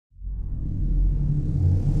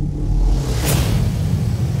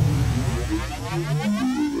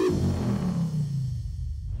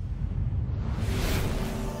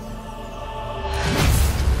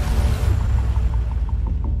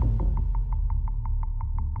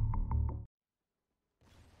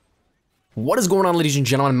What is going on, ladies and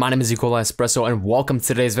gentlemen? My name is Espresso, and welcome to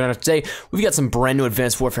today's video. Today, we've got some brand new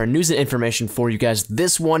Advanced Warfare news and information for you guys.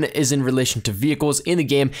 This one is in relation to vehicles in the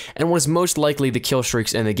game, and what is most likely the kill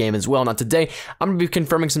streaks in the game as well. Now today, I'm going to be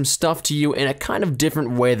confirming some stuff to you in a kind of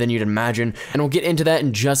different way than you'd imagine, and we'll get into that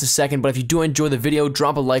in just a second. But if you do enjoy the video,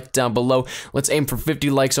 drop a like down below. Let's aim for 50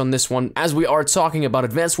 likes on this one, as we are talking about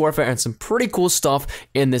Advanced Warfare and some pretty cool stuff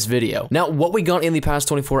in this video. Now, what we got in the past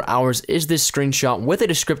 24 hours is this screenshot with a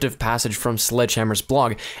descriptive passage from Sledgehammer's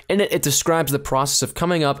blog. In it, it describes the process of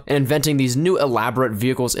coming up and inventing these new elaborate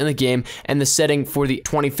vehicles in the game and the setting for the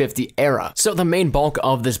 2050 era. So the main bulk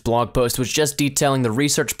of this blog post was just detailing the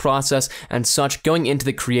research process and such, going into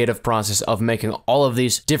the creative process of making all of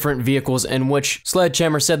these different vehicles, in which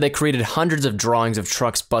Sledgehammer said they created hundreds of drawings of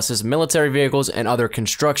trucks, buses, military vehicles, and other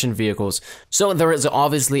construction vehicles. So there is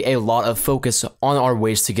obviously a lot of focus on our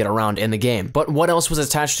ways to get around in the game. But what else was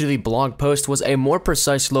attached to the blog post was a more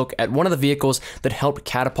precise look at one of the vehicles that helped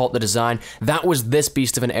catapult the design. That was this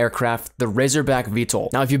beast of an aircraft, the RAZERBACK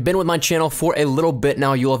VTOL. Now, if you've been with my channel for a little bit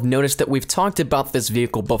now, you'll have noticed that we've talked about this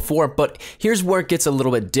vehicle before, but here's where it gets a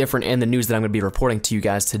little bit different in the news that I'm going to be reporting to you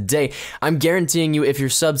guys today. I'm guaranteeing you, if you're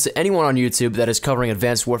subs to anyone on YouTube that is covering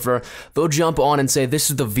Advanced Warfare, they'll jump on and say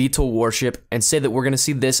this is the VTOL warship and say that we're going to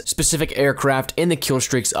see this specific aircraft in the kill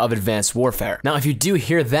streaks of Advanced Warfare. Now, if you do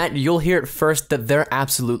hear that, you'll hear it first that they're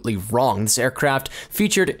absolutely wrong. This aircraft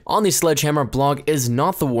featured on the Sledgehammer blog is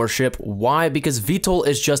not the warship. Why? Because VTOL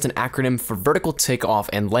is just an acronym for vertical takeoff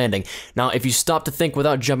and landing. Now, if you stop to think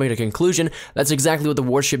without jumping to conclusion, that's exactly what the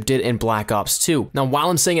warship did in Black Ops 2. Now, while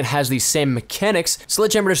I'm saying it has the same mechanics,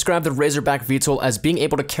 Sledgehammer described the RAZERBACK VTOL as being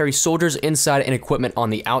able to carry soldiers inside and equipment on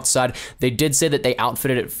the outside. They did say that they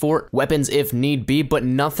outfitted it for weapons if need be, but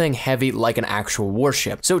nothing heavy like an actual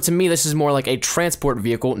warship. So to me, this is more like a transport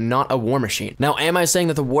vehicle, not a war machine. Now, am I saying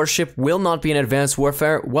that the warship will not be in Advanced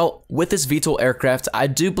Warfare? Well, with this VTOL aircraft, I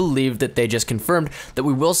do believe that they just confirmed that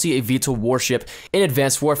we will see a VTOL warship in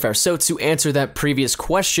Advanced Warfare. So to answer that previous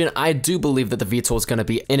question, I do believe that the VTOL is going to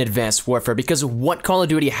be in Advanced Warfare, because what Call of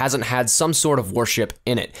Duty hasn't had some sort of warship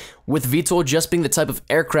in it? With VTOL just being the type of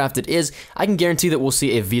aircraft it is, I can guarantee that we'll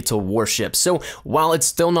see a VTOL warship. So while it's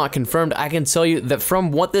still not confirmed, I can tell you that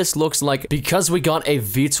from what this looks like, because we got a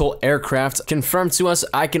VTOL aircraft confirmed to us,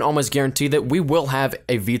 I can almost guarantee that we will have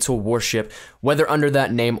a VTOL warship, whether under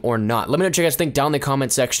that name or not. Let me know what you guys think down in the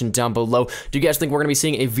comment section down below. Do you guys think we're going to be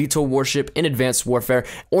seeing a VTOL warship in Advanced Warfare,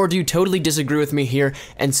 or do you totally disagree with me here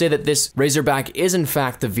and say that this RAZERBACK is in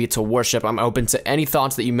fact the VTOL warship? I'm open to any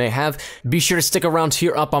thoughts that you may have. Be sure to stick around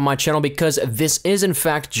here up on my channel, because this is in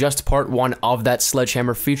fact just part one of that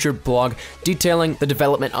Sledgehammer featured blog detailing the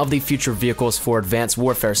development of the future vehicles for Advanced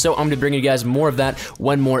Warfare. So I'm going to be bringing you guys more of that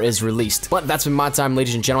when more is released. But that's been my time,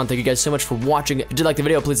 ladies and gentlemen. Thank you guys so much for watching. If you did like the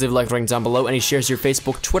video, please leave a like rating down below. Any shares to your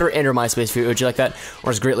Facebook, Twitter, and or MySpace video, would you like that?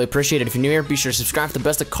 Or is greatly appreciated. If you're new here, be sure to subscribe for the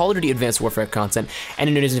best of Call of Duty Advanced Warfare content.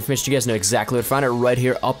 Any news and information, you guys know exactly where to find it right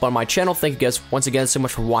here up on my channel. Thank you guys once again so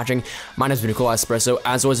much for watching. My name is Espresso.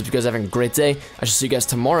 As always, if you guys are having a great day, I shall see you guys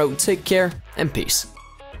tomorrow. Take care and peace.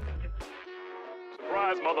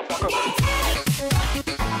 Surprise, motherfucker.